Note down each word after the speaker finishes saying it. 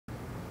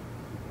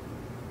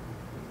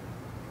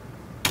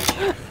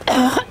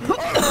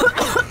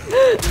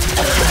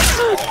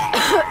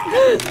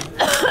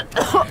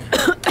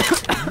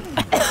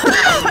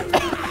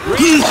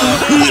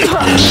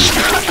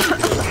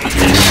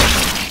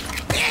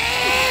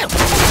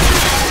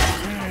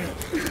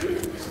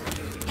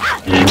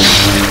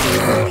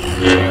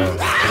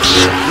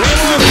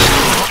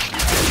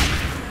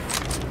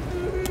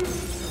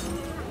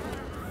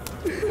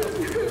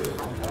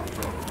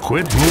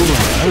Quit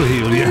moving, I'll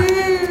heal you.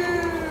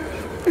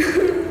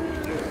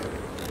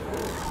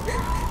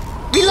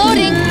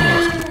 Reloading!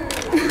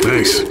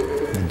 Thanks.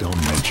 Don't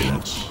mention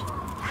it.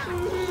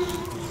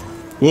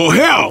 Well,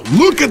 hell,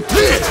 look at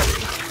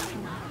this!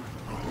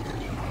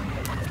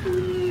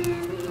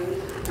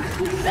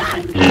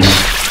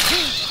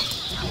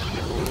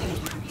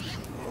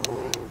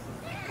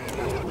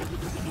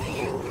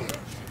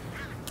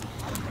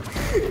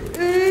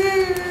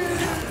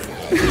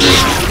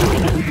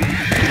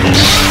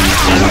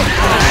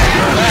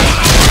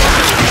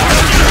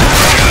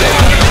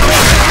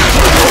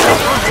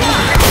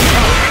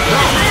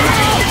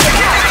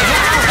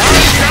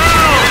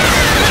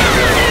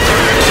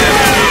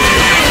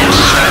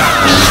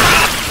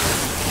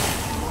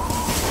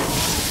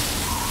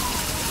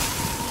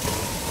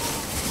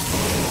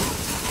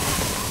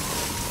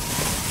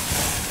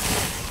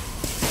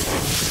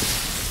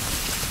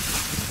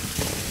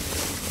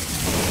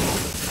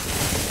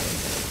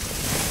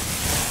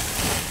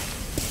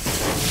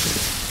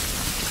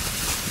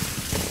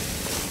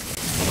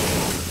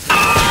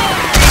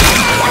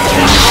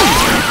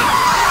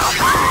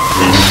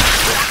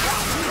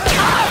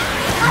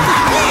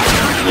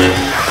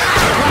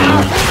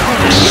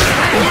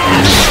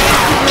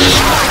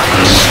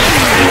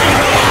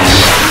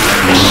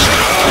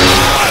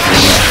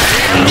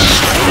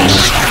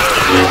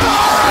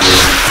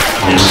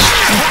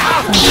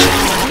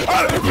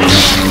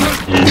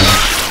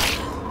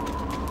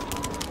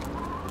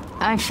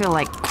 I feel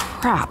like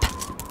crap.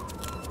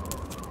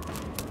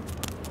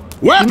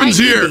 Weapons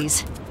here!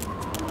 These.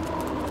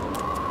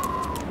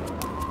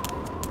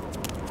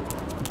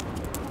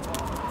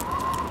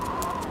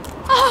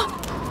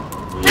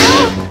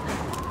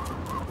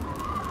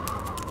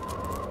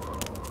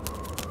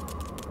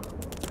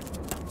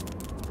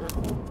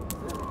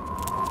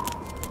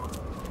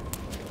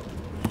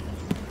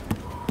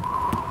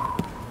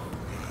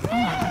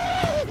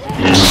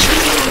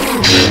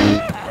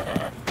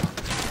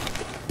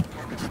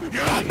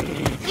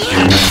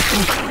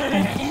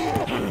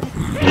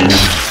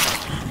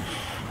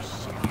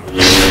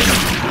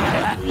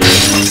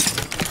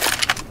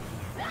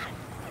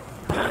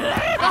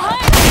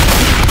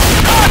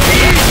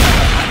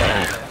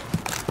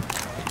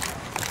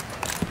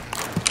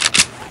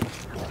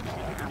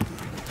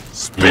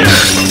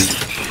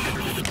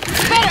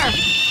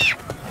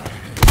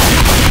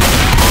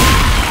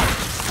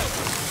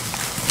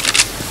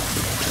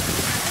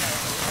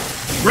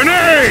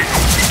 Grenade!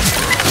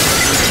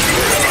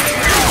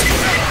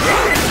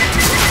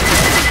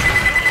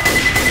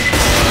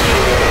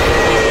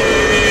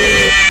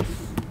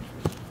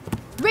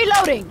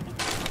 Reloading!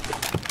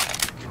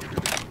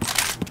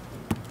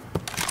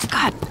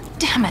 God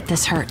damn it,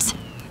 this hurts.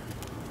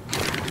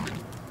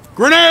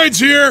 Grenades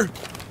here!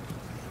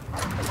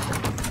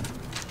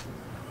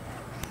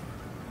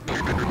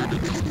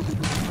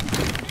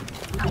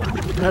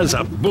 There's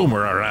a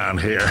boomer around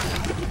here.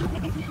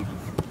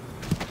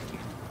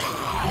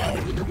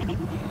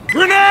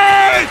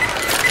 Grenade!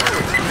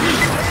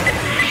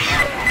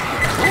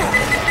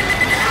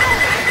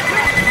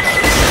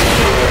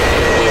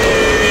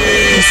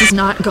 This is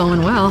not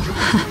going well.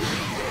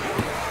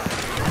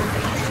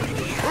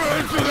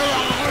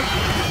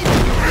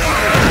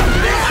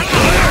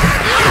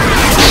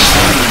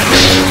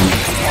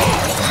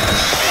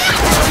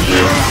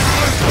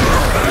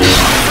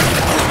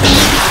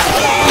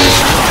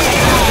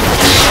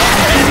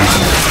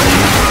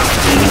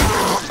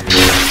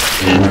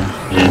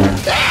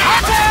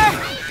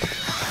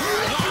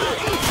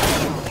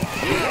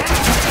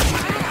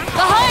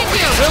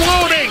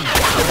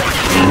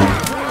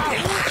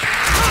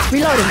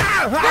 Reloading.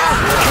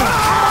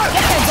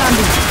 Get that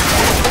zombie.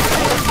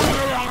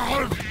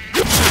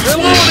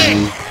 Reloading!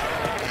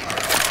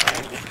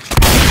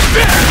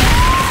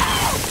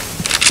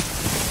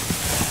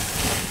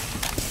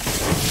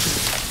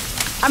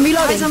 I'm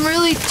reloading. Guys, I'm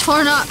really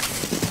torn up.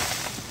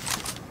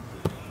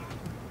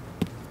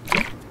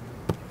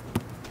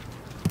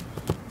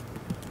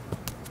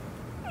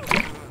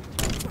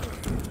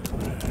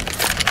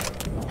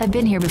 I've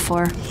been here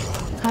before.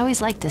 I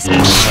always liked this one.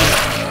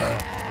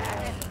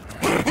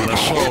 An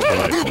assault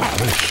rifle.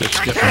 This shit's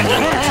getting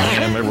more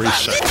jam every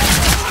second.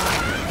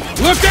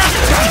 Look out!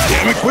 God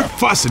damn it, quit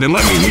fussing and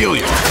let me heal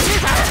you.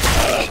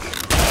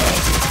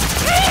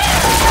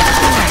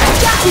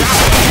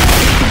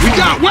 We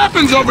got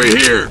weapons over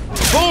here!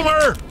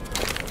 Boomer!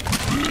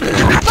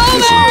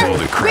 Boomer!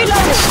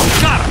 Reloading!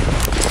 Got him!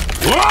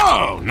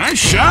 Whoa! Nice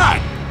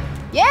shot!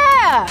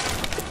 Yeah!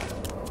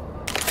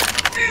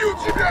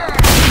 Charger!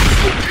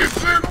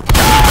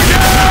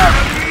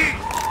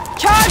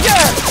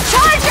 Charger!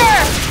 Charger!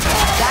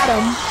 Got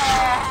him.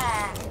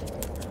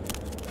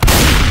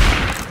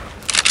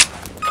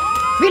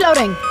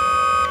 Reloading.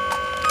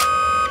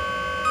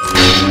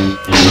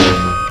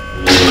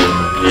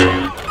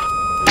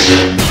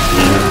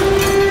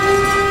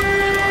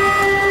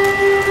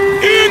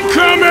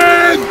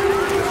 Incoming!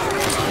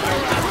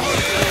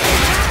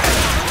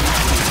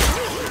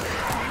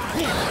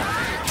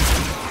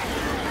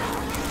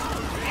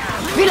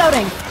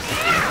 Reloading.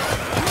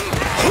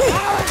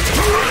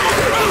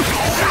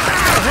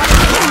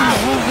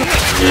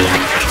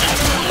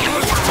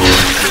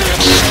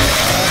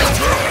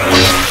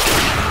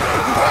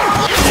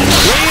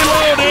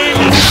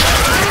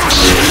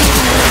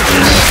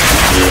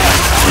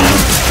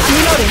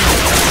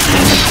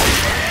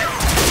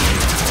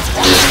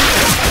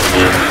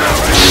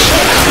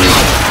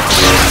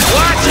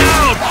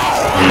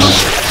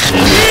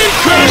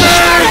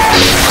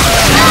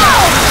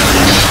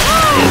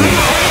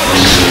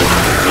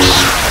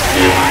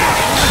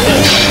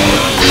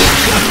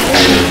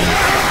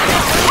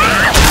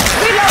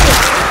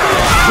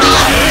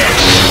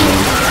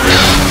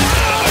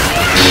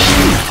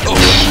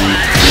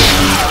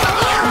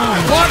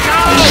 Watch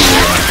out!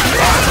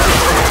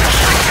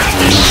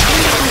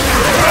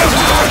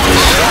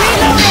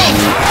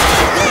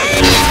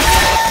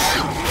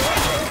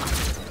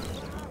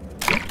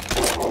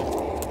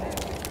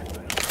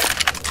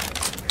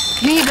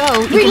 Here you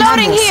go.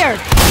 Reloading here!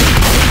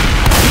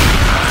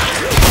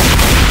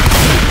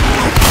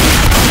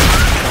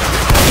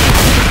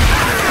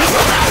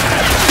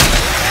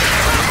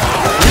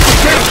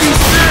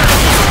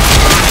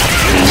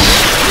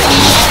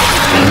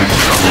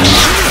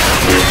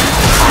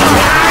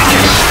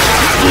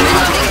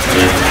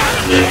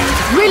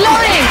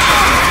 Reloading!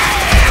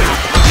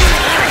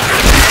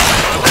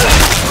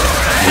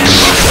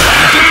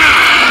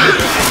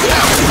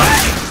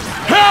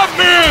 Help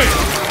me!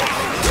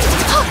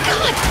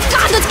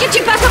 God, let's get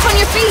you back up on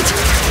your feet!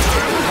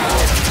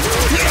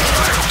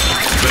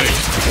 Thanks.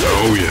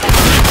 Oh, yeah.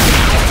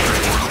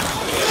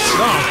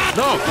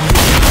 No!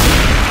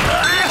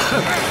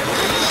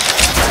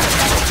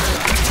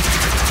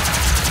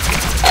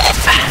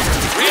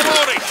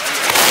 Reloading!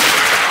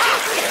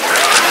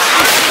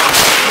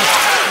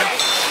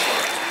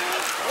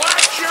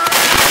 Watch your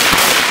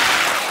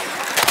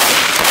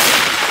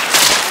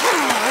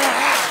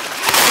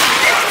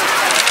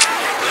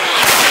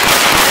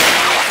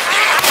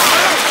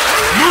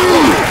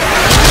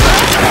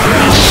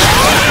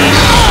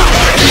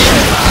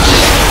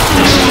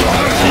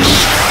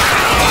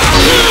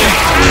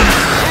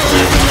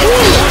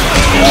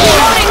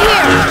Reloading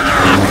here!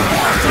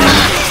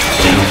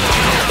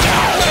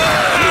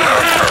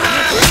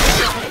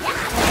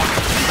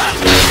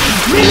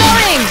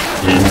 Reloading!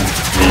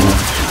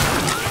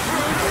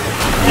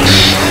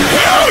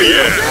 Hell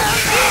yeah!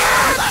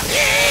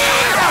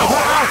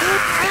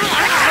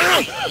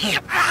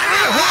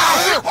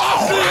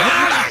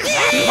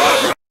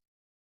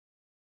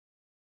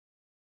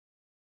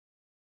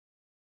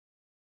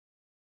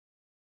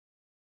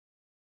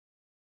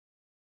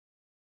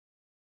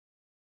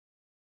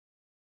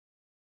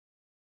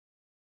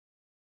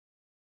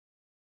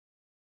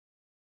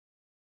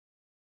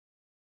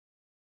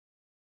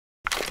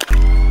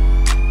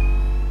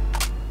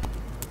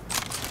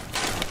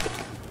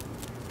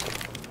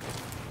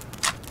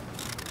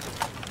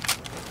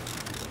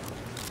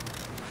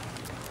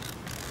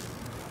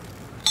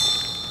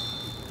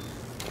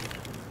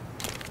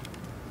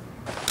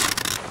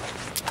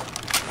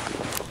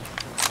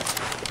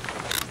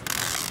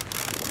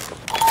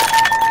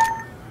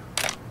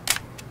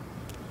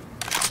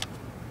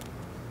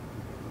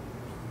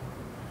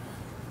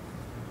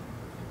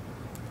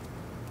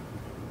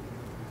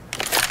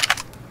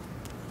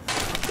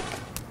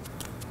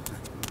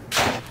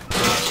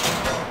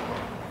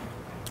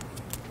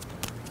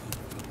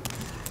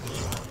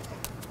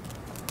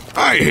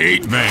 I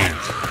hate vans.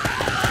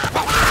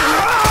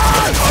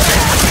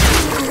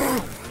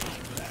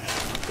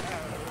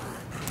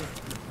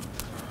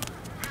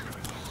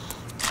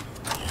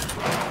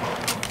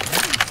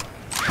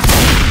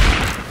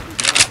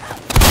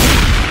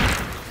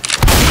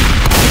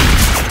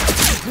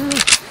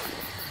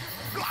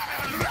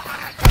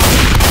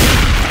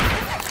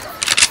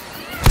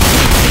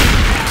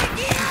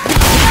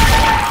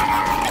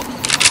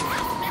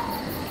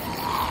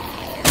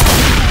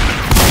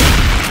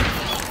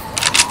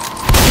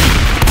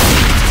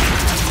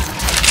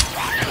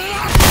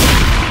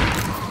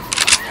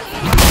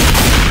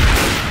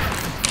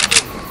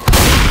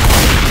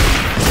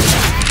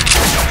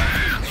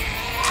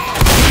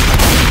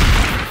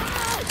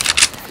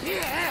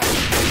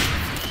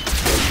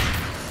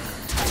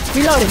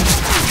 Reloading.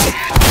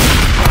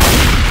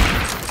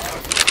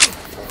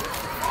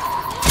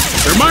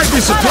 There might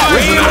be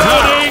supplies in the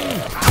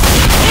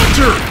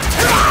Hunter!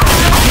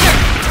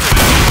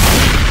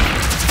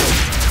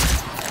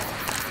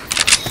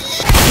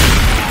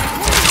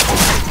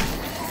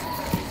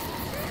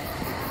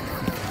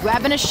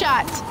 Grabbing a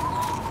shot.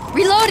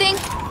 Reloading.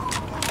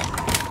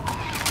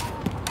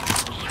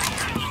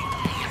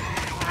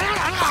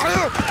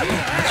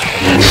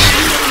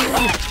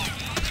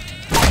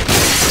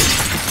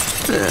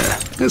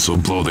 This'll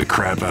blow the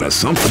crap out of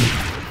something.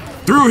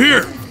 Through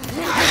here.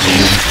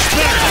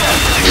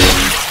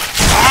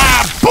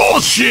 Ah,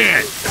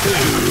 bullshit!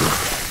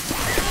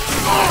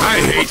 I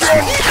hate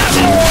small.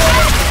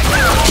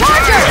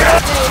 Charger!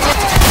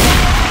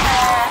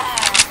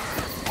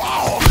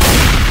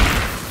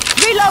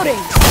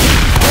 Reloading!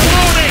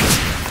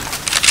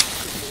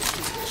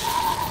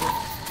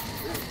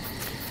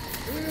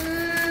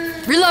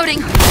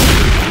 Reloading!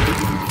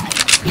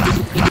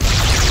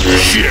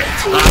 Shit!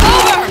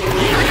 Over!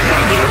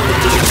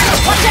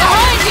 What's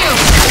behind you?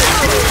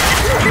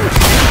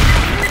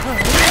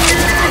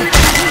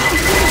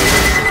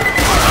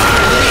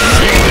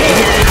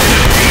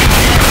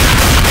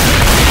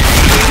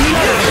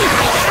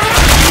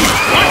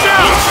 Watch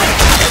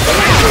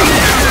out!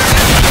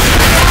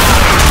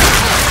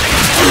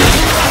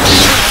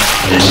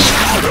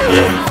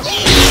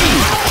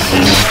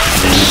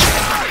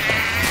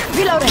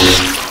 Reloading!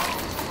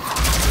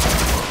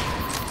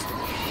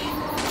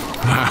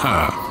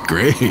 Haha,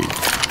 great.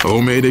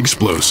 Homemade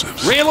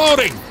explosives.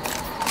 Reloading!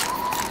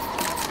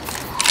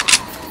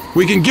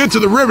 We can get to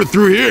the river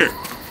through here.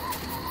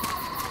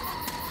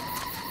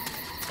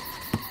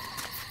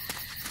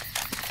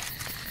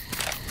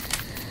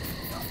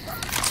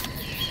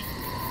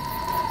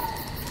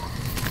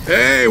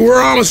 Hey,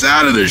 we're almost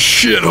out of this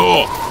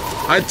shithole.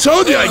 I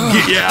told you I'd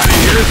get you out of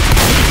here.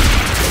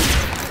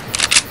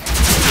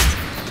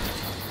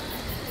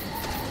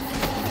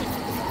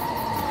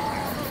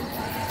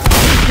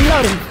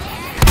 Reloading!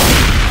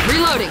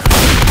 Reloading!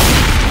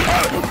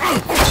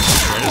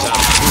 There's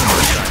our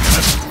humor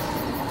darkness.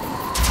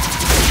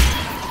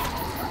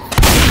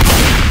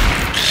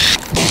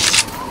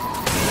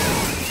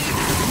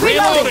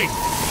 Reloading!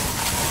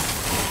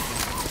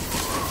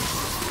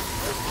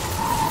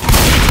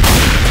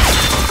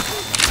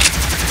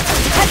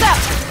 Heads up!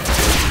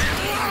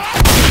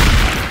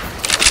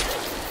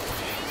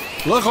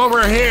 Look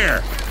over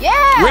here!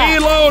 Yeah!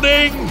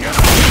 Reloading!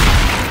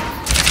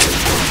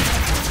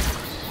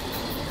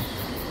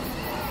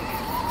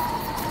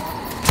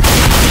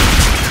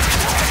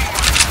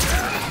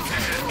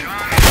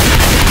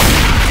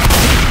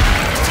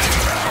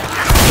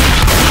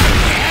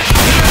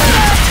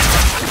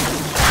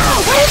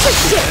 What is this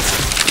shit?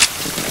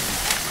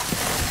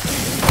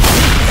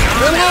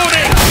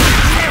 Reloading!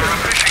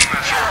 Fishing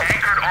vessel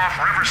anchored off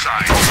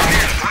Riverside.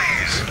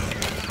 Please.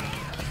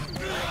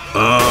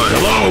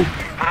 Hello?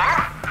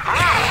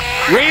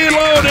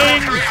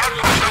 Reloading!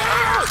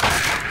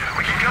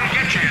 We can come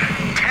get you in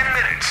 10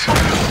 minutes. Arm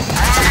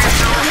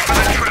yourselves for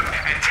the trip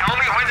and tell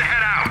me when to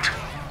head out.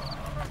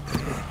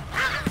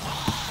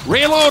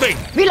 Reloading!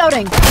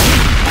 Reloading!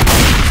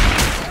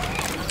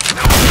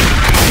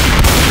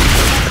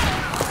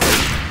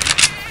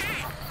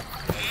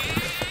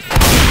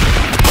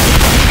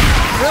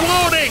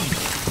 Reloading!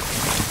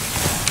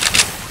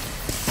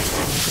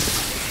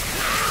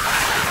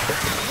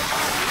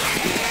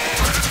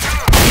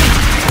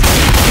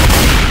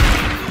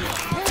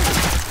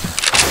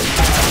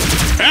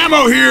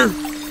 Ammo here.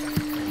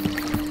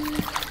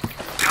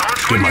 Tell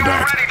us Get when my you're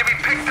back. ready to be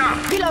picked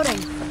up. Reloading!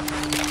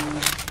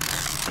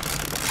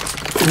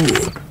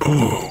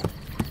 Oh.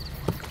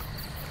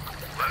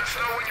 Let us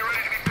know when you're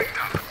ready to be picked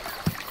up.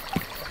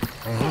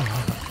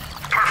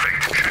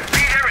 Perfect.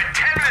 Be there in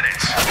 10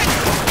 minutes.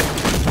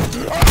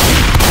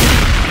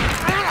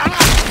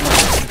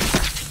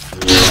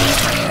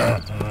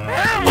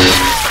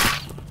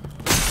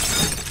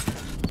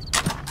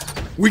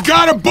 We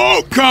got a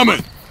boat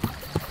coming.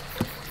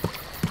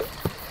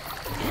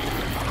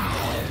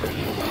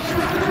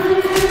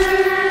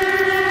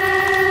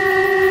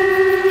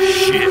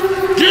 Shit.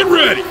 Get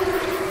ready.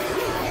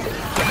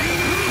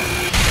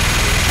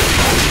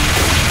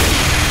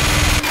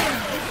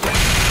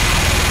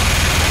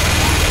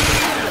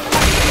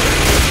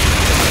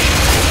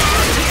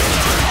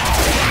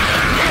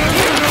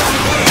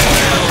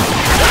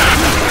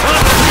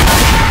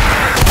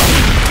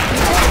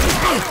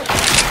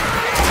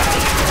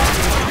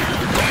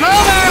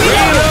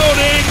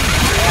 Reloading!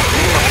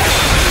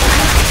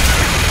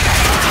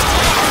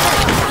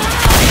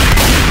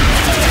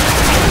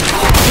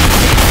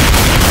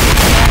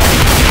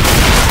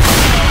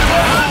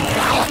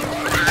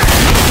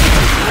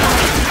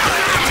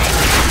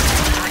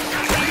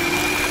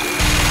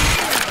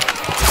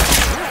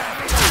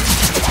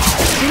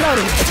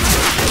 Reloading!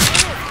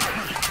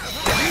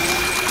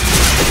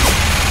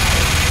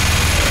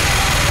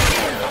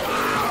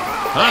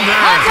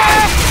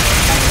 Hunter!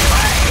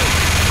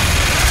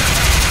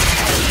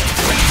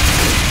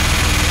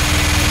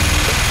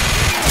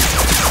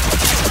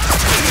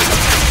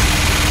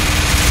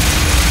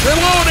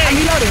 Reloading!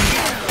 Reloading!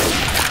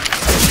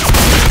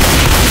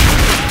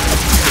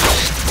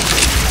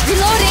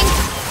 Reloading!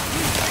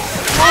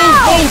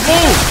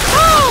 Move!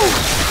 Oh!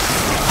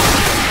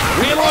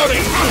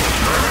 Reloading!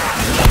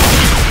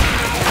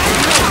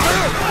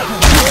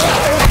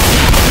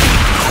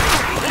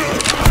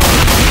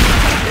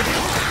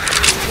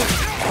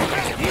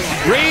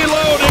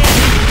 Reloading!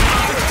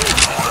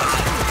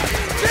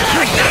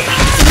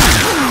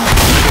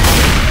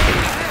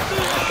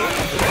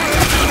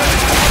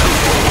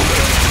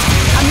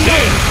 I'm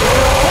dead!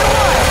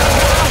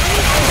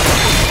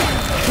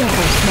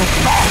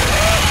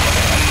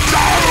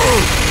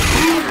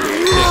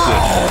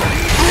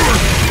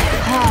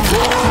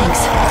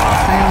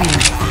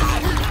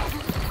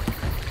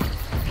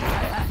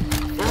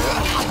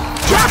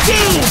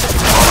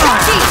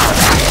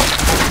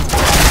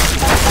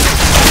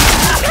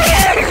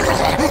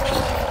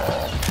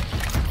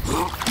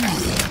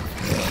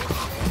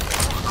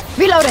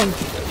 Reloading.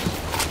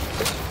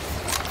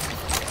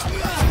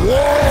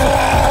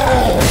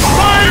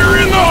 Fire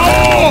in the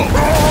hole!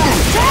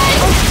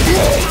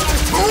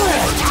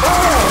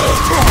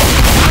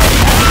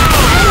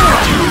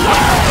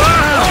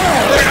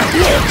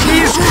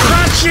 He's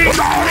crushing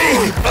me!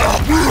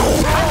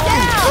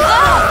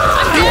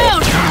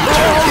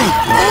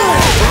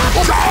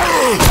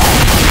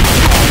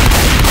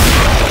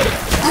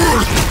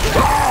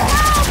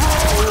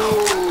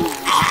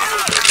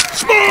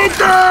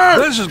 Smoker!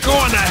 This is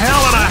going to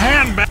hell in a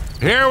handbag.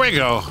 Here we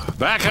go.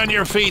 Back on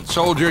your feet,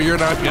 soldier. You're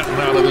not getting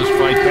out of this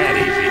fight that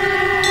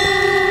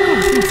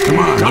easy. Come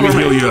on, let me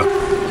heal you up.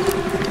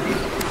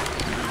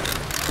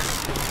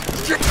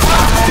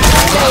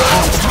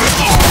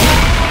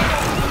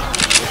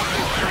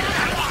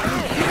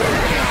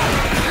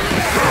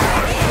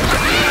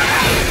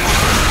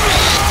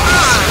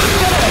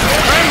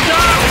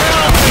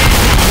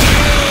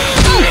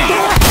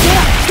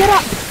 Get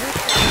up.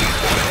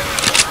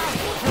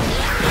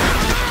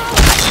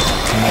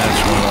 That's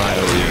what I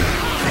owe you.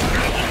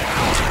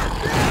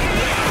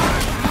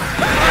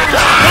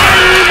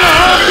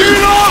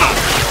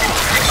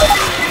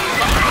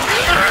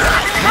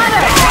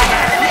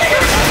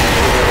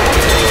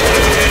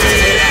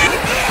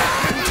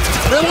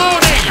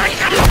 Reloading!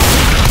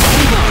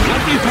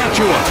 Let me patch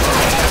you up.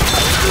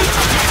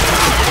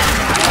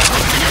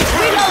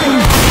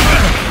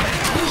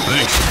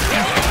 Thanks.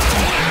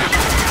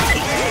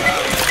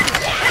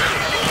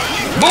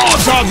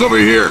 Molotovs over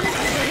here!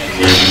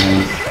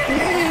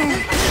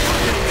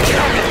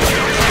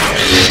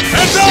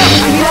 Heads up!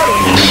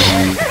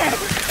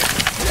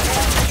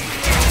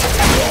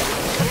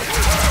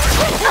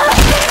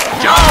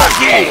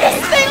 Jockey!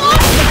 They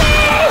lost me!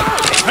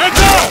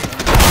 Heads up!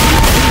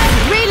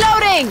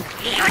 Reloading.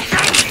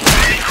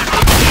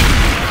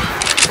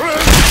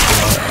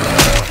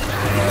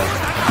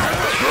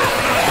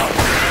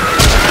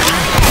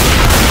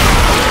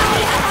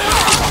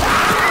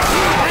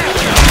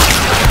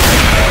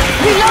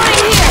 Reloading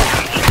here.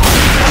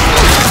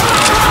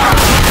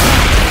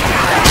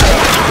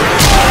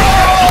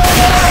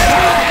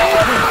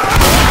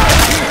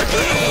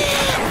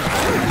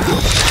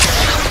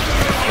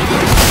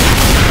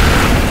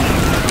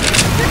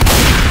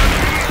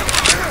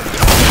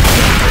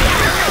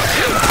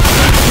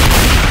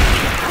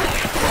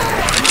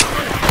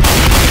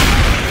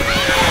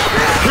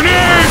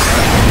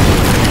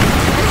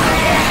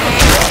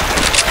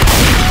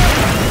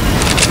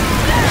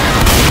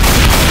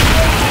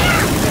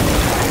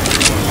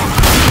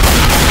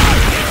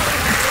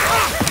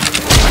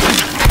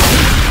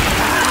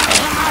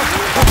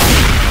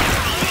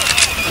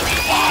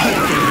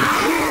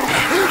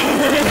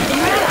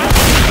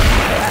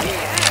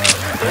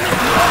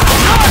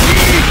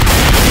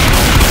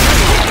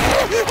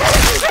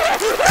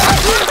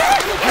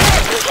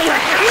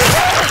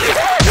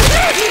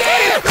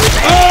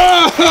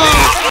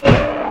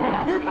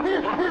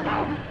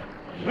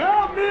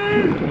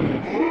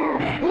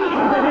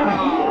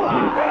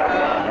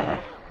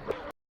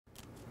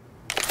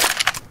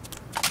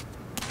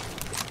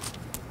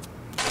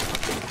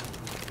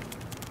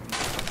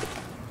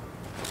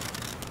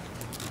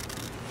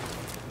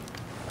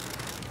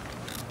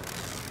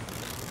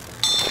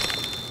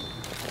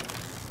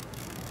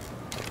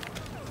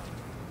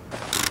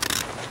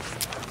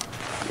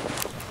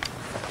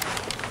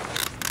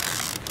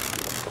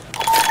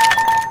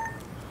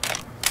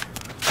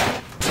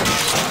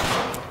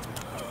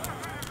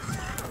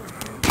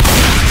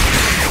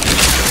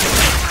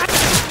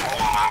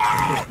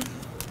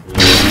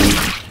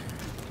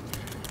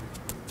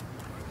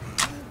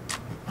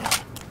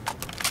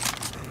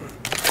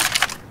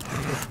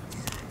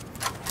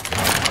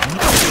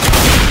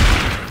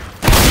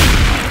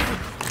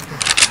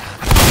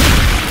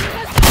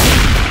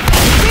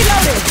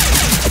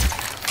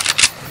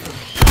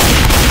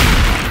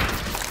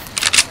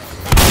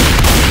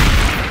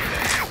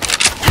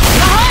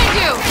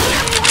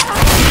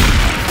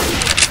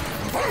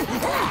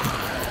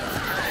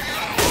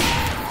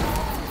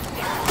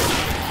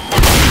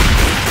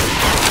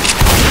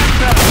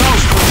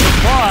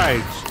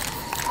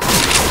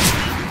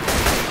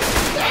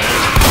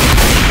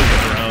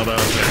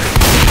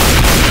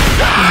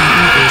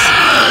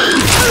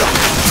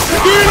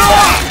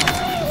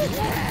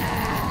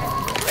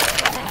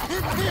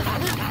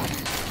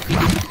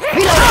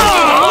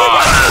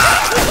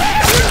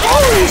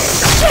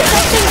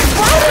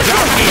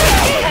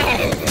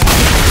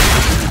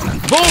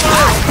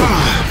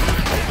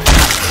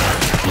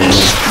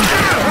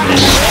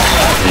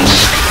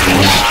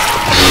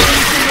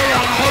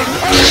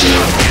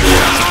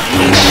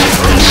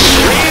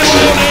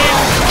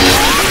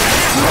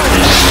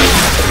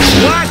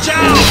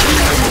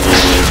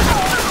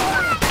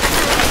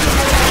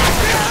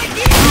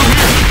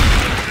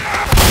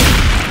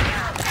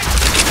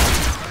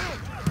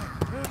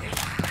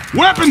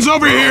 Weapons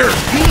over here!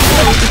 You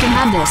can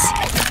have this.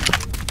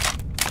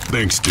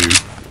 Thanks, dude.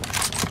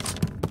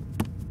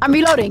 I'm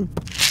reloading.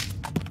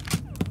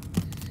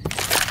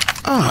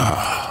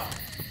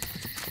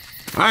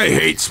 I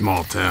hate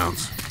small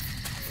towns.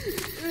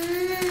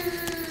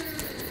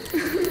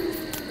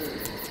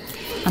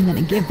 I'm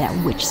gonna give that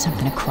witch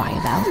something to cry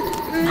about.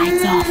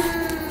 Lights off.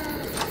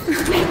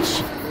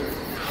 Witch.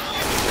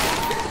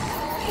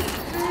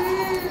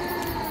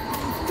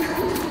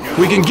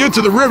 We can get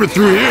to the river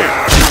through here.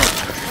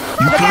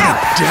 You got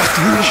a death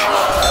wish?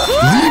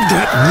 Leave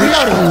that witch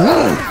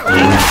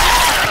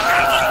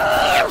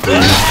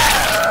alone.